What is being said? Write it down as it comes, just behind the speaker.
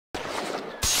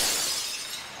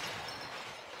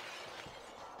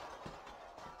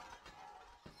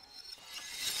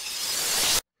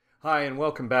Hi and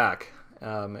welcome back.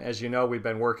 As you know, we've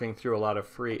been working through a lot of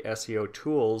free SEO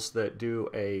tools that do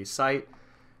a site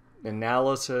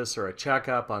analysis or a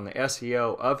checkup on the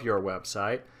SEO of your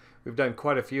website. We've done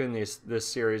quite a few in this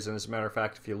series, and as a matter of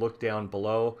fact, if you look down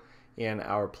below in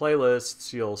our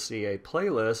playlists, you'll see a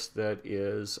playlist that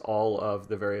is all of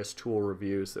the various tool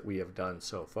reviews that we have done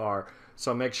so far.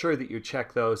 So make sure that you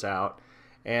check those out.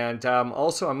 And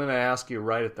also, I'm going to ask you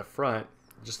right at the front,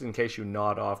 just in case you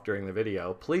nod off during the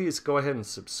video, please go ahead and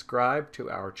subscribe to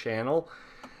our channel.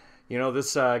 You know,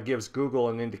 this gives Google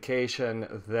an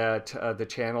indication that the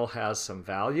channel has some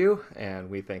value, and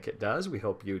we think it does. We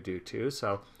hope you do too.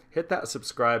 So hit that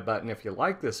subscribe button. If you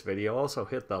like this video, also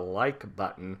hit the like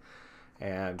button,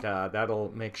 and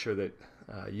that'll make sure that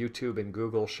YouTube and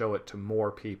Google show it to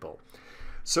more people.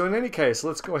 So in any case,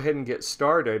 let's go ahead and get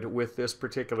started with this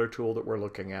particular tool that we're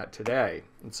looking at today.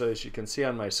 And so as you can see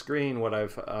on my screen, what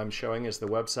I'm showing is the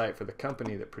website for the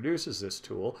company that produces this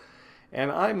tool.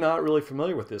 And I'm not really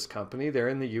familiar with this company. They're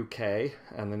in the UK,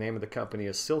 and the name of the company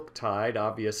is Silktide.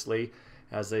 Obviously,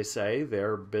 as they say,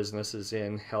 their business is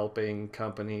in helping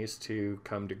companies to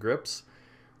come to grips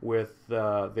with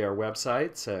their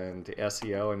websites and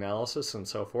SEO analysis and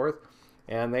so forth.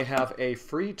 And they have a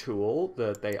free tool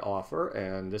that they offer,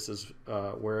 and this is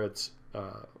where it's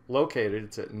located.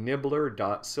 It's at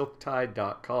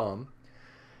nibbler.silktide.com.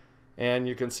 And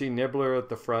you can see Nibbler at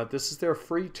the front. This is their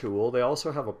free tool. They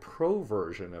also have a pro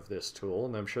version of this tool,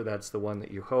 and I'm sure that's the one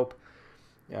that you hope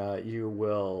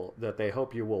they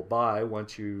hope you will buy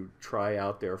once you try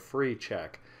out their free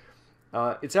check.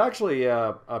 It's actually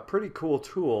a pretty cool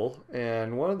tool,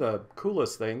 and one of the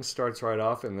coolest things starts right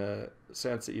off in the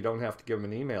sense that you don't have to give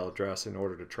them an email address in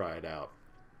order to try it out.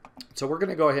 So we're going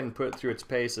to go ahead and put it through its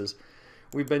paces.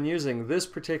 We've been using this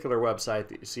particular website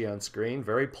that you see on screen.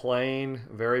 Very plain,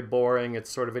 very boring. It's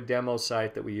sort of a demo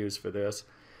site that we use for this.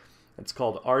 It's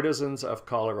called Artisans of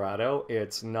Colorado.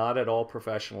 It's not at all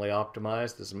professionally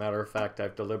optimized. As a matter of fact,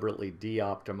 I've deliberately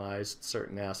de-optimized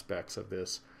certain aspects of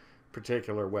this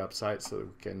particular website so that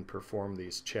we can perform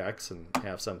these checks and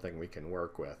have something we can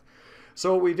work with.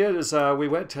 So what we did is we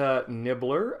went to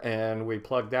Nibbler and we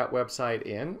plugged that website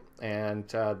in and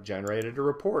generated a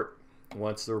report.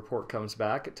 Once the report comes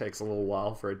back, it takes a little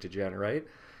while for it to generate,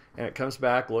 and it comes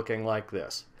back looking like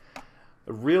this. I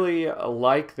really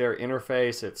like their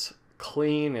interface. It's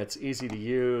clean, it's easy to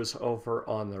use. Over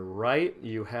on the right,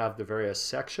 you have the various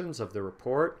sections of the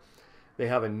report. They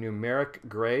have a numeric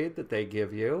grade that they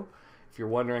give you. If you're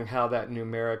wondering how that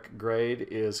numeric grade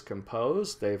is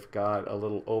composed, they've got a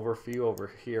little overview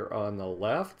over here on the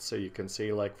left. So you can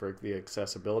see, like for the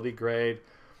accessibility grade,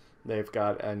 they've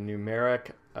got a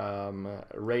numeric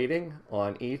rating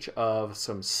on each of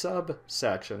some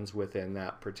subsections within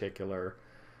that particular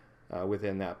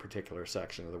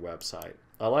section of the website.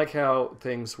 I like how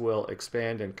things will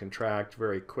expand and contract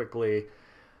very quickly.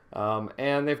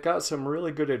 And they've got some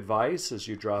really good advice as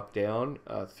you drop down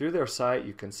through their site.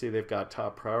 You can see they've got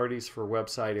top priorities for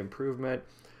website improvement.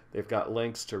 They've got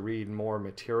links to read more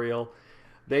material.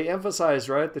 They emphasize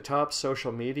right at the top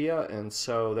social media, and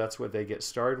so that's what they get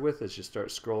started with as you start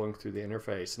scrolling through the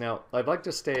interface. Now, I'd like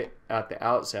to state at the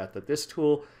outset that this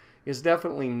tool is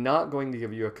definitely not going to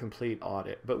give you a complete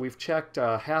audit, but we've checked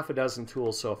half a dozen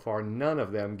tools so far. None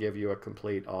of them give you a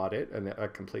complete audit, a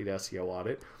complete SEO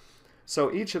audit.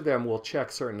 So each of them will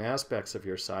check certain aspects of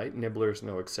your site. Nibbler's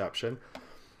no exception.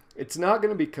 It's not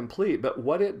going to be complete, but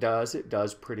what it does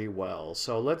pretty well.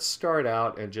 So let's start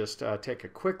out and just take a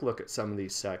quick look at some of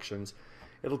these sections.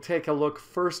 It'll take a look,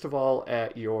 first of all,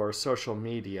 at your social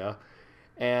media.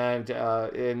 And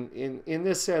in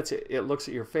this sense, it looks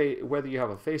at your whether you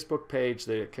have a Facebook page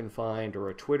that it can find or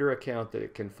a Twitter account that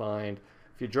it can find.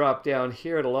 If you drop down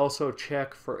here, it'll also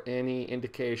check for any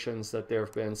indications that there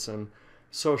have been some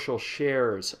social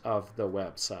shares of the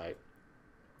website.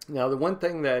 Now, the one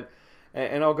thing that,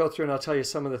 and I'll go through and I'll tell you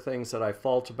some of the things that I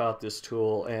fault about this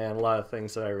tool and a lot of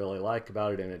things that I really like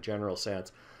about it in a general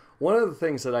sense. One of the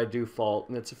things that I do fault,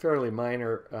 and it's a fairly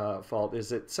minor fault, is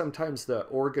that sometimes the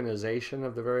organization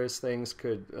of the various things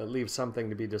could leave something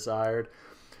to be desired.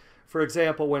 For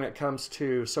example, when it comes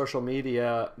to social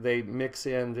media, they mix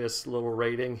in this little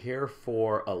rating here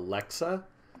for Alexa.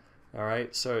 All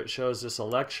right, so it shows this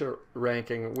Alexa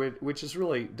ranking, which is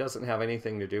really doesn't have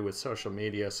anything to do with social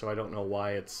media, so I don't know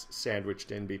why it's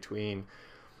sandwiched in between,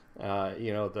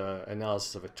 you know, the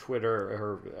analysis of a Twitter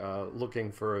or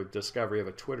looking for a discovery of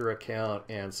a Twitter account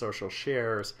and social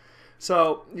shares.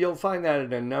 So you'll find that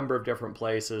in a number of different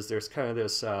places. There's kind of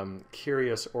this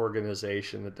curious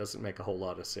organization that doesn't make a whole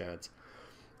lot of sense.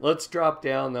 Let's drop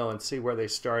down though and see where they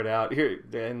start out. Here,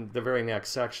 and the very next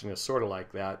section is sort of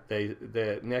like that.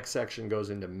 The next section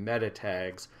goes into meta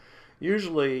tags.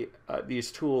 Usually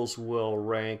these tools will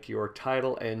rank your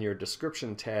title and your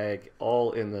description tag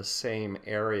all in the same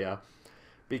area,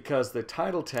 because the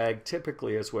title tag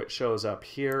typically is what shows up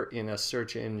here in a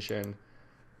search engine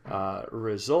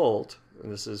result.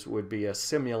 This would be a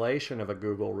simulation of a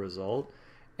Google result.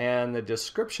 And the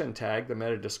description tag, the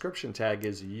meta description tag,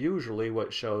 is usually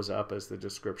what shows up as the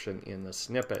description in the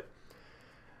snippet.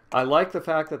 I like the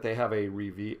fact that they have a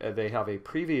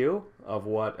preview of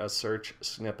what a search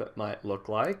snippet might look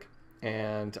like,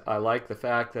 and I like the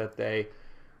fact that they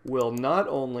will not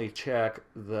only check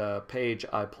the page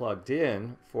I plugged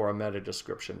in for a meta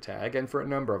description tag and for a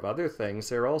number of other things,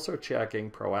 they're also checking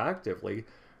proactively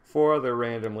for the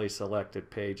randomly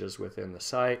selected pages within the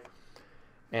site.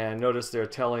 And notice they're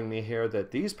telling me here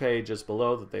that these pages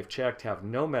below that they've checked have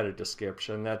no meta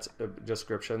description. That's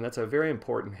a very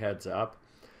important heads up.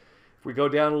 If we go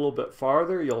down a little bit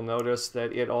farther, you'll notice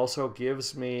that it also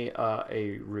gives me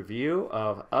a review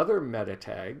of other meta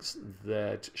tags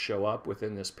that show up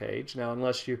within this page. Now,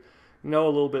 unless you know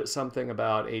a little bit something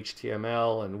about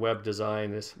HTML and web design,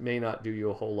 this may not do you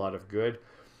a whole lot of good,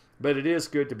 but it is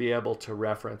good to be able to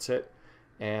reference it.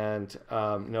 And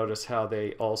notice how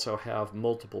they also have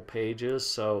multiple pages,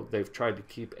 so they've tried to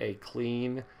keep a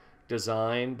clean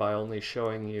design by only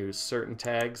showing you certain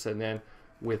tags, and then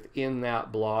within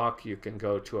that block you can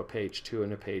go to a page 2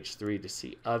 and a page 3 to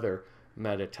see other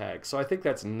meta tags. So I think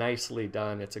that's nicely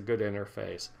done. It's a good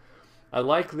interface. I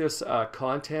like this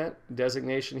content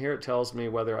designation here. It tells me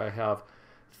whether I have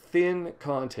thin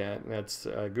content, that's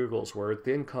Google's word,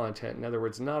 thin content. In other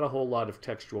words, not a whole lot of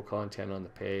textual content on the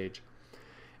page.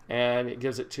 And it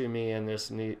gives it to me in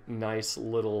this nice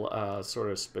little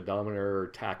sort of speedometer or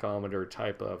tachometer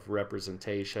type of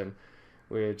representation,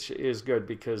 which is good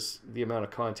because the amount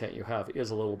of content you have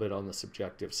is a little bit on the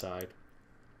subjective side.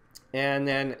 And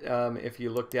then if you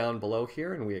look down below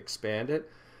here and we expand it,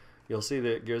 you'll see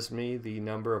that it gives me the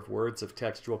number of words of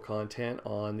textual content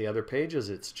on the other pages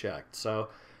it's checked. So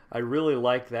I really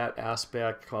like that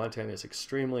aspect. Content is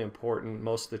extremely important.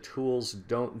 Most of the tools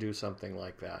don't do something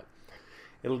like that.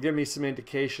 It'll give me some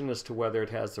indication as to whether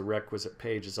it has the requisite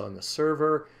pages on the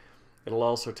server. It'll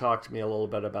also talk to me a little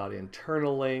bit about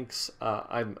internal links.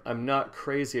 I'm not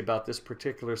crazy about this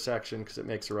particular section because it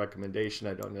makes a recommendation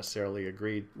I don't necessarily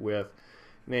agree with,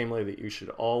 namely that you should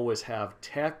always have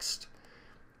text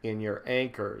in your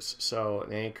anchors. So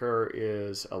an anchor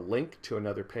is a link to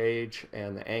another page,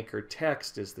 and the anchor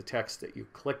text is the text that you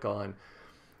click on.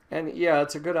 And yeah,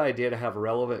 it's a good idea to have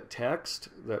relevant text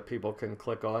that people can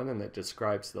click on and that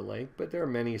describes the link, but there are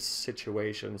many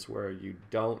situations where you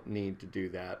don't need to do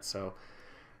that. So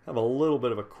I have a little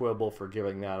bit of a quibble for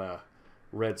giving that a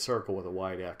red circle with a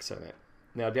white X in it.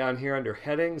 Now down here under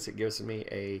headings, it gives me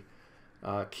a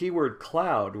keyword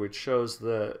cloud, which shows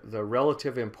the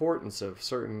relative importance of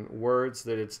certain words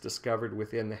that it's discovered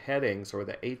within the headings or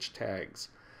the H tags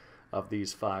of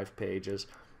these 5 pages.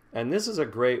 And this is a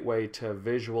great way to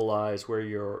visualize where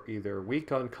you're either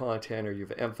weak on content or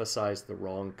you've emphasized the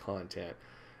wrong content.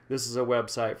 This is a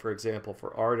website, for example,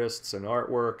 for artists and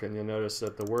artwork, and you'll notice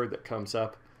that the word that comes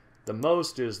up the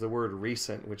most is the word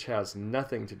recent, which has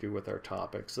nothing to do with our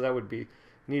topic. So that would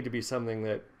need to be something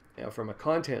that, from a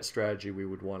content strategy, we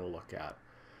would want to look at.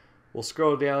 We'll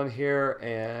scroll down here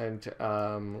and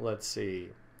let's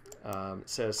see. It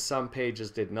says some pages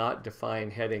did not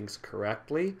define headings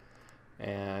correctly.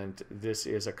 And this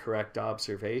is a correct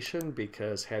observation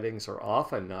because headings are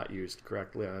often not used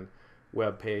correctly on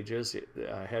web pages.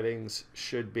 Headings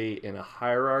should be in a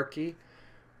hierarchy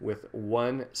with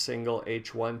one single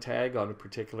H1 tag on a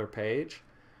particular page.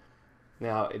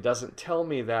 Now, it doesn't tell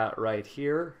me that right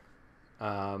here.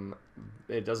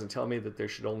 It doesn't tell me that there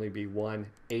should only be one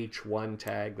H1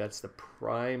 tag. That's the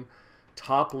prime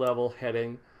top level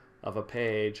heading of a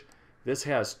page. This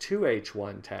has 2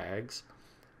 H1 tags.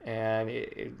 And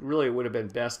it really would have been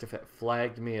best if it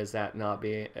flagged me as that not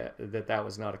being that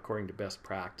was not according to best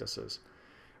practices.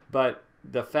 But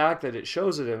the fact that it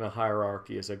shows it in a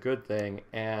hierarchy is a good thing,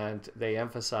 and they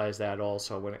emphasize that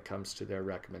also when it comes to their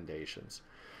recommendations.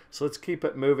 So let's keep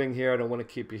it moving here. I don't want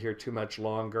to keep you here too much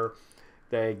longer.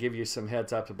 They give you some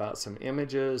heads up about some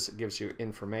images. It gives you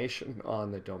information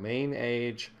on the domain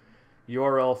age.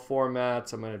 URL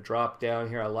formats, I'm going to drop down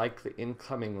here. I like the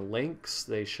incoming links.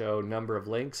 They show number of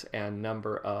links and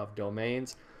number of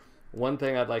domains. One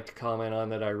thing I'd like to comment on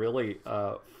that I really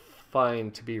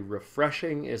find to be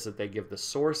refreshing is that they give the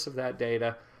source of that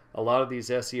data. A lot of these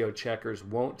SEO checkers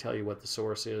won't tell you what the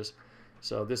source is.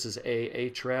 So this is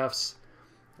Ahrefs.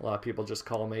 A lot of people just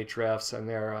call them hrefs, and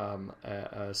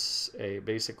they're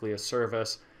basically a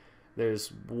service. There's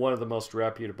one of the most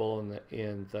reputable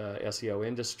in the SEO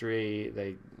industry.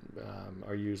 They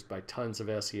are used by tons of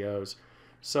SEOs.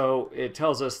 So it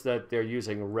tells us that they're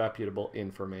using reputable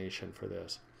information for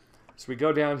this. So we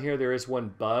go down here, there is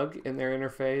one bug in their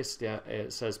interface.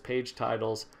 It says page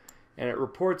titles, and it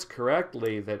reports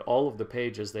correctly that all of the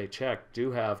pages they check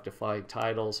do have defined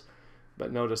titles.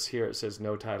 But notice here it says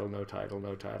no title, no title,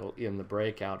 no title in the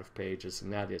breakout of pages,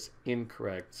 and that is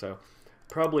incorrect. So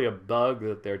probably a bug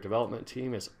that their development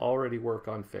team is already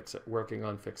working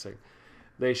on fixing.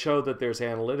 They show that there's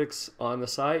analytics on the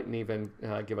site, and even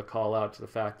give a call out to the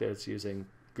fact that it's using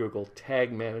Google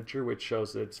Tag Manager, which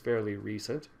shows that it's fairly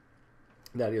recent.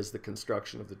 That is the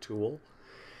construction of the tool.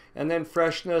 And then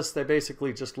freshness, they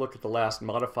basically just look at the last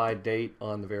modified date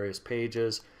on the various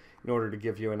pages in order to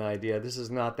give you an idea. This is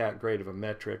not that great of a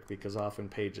metric because often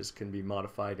pages can be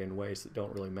modified in ways that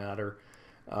don't really matter.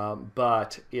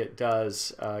 But it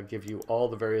does give you all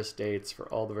the various dates for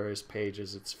all the various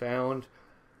pages it's found.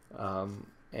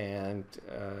 And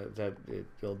that it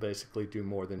will basically do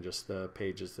more than just the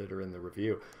pages that are in the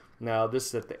review. Now this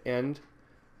is at the end.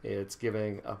 It's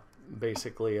giving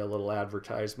basically a little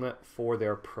advertisement for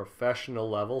their professional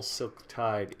level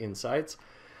Silktide Insights.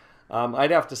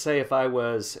 I'd have to say, if I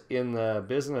was in the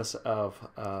business of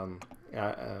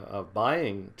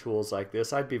buying tools like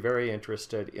this, I'd be very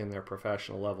interested in their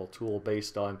professional level tool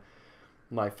based on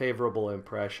my favorable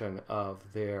impression of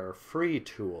their free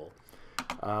tool.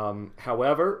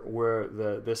 However,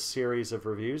 this series of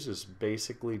reviews is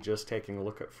basically just taking a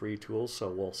look at free tools, so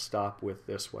we'll stop with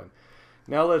this one.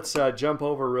 Now let's jump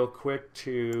over real quick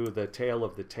to the tail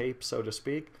of the tape, so to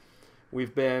speak.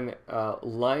 We've been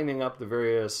lining up the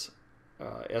various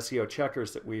SEO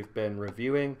checkers that we've been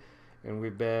reviewing, and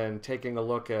we've been taking a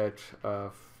look at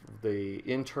the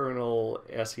internal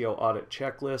SEO audit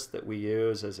checklist that we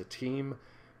use as a team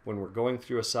when we're going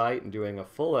through a site and doing a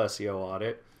full SEO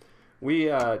audit. We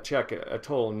check a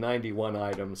total of 91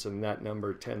 items, and that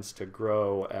number tends to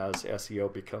grow as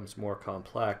SEO becomes more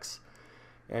complex.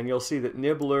 And you'll see that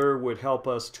Nibbler would help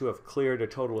us to have cleared a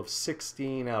total of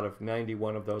 16 out of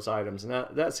 91 of those items. And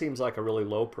that seems like a really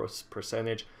low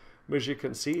percentage. But as you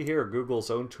can see here, Google's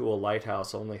own tool,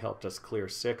 Lighthouse, only helped us clear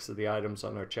 6 of the items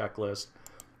on our checklist.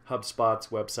 HubSpot's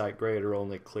Website Grader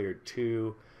only cleared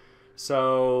 2.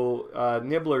 So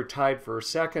Nibbler tied for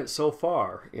second so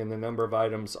far in the number of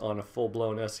items on a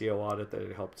full-blown SEO audit that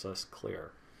it helps us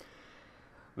clear.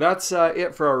 That's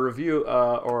it for our review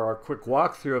or our quick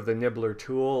walkthrough of the Nibbler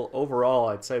tool. Overall,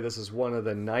 I'd say this is one of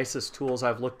the nicest tools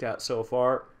I've looked at so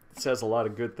far. It says a lot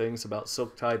of good things about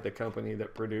Silktide, the company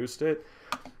that produced it.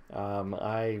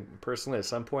 I personally, at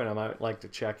some point, I might like to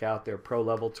check out their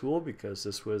pro-level tool because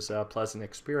this was a pleasant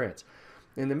experience.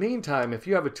 In the meantime, if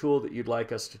you have a tool that you'd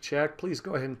like us to check, please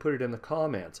go ahead and put it in the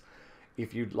comments.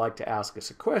 If you'd like to ask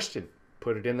us a question,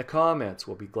 put it in the comments.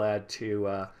 We'll be glad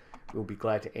to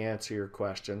answer your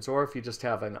questions, or if you just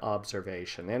have an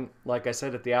observation. And like I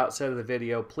said at the outset of the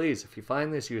video, please, if you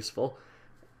find this useful,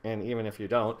 and even if you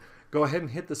don't, go ahead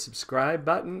and hit the subscribe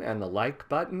button and the like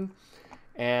button.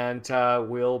 And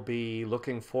we'll be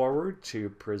looking forward to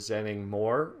presenting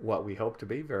more, what we hope to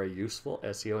be very useful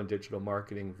SEO and digital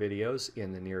marketing videos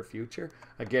in the near future.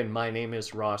 Again, my name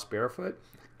is Ross Barefoot.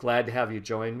 Glad to have you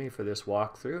join me for this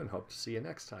walkthrough, and hope to see you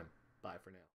next time. Bye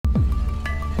for now.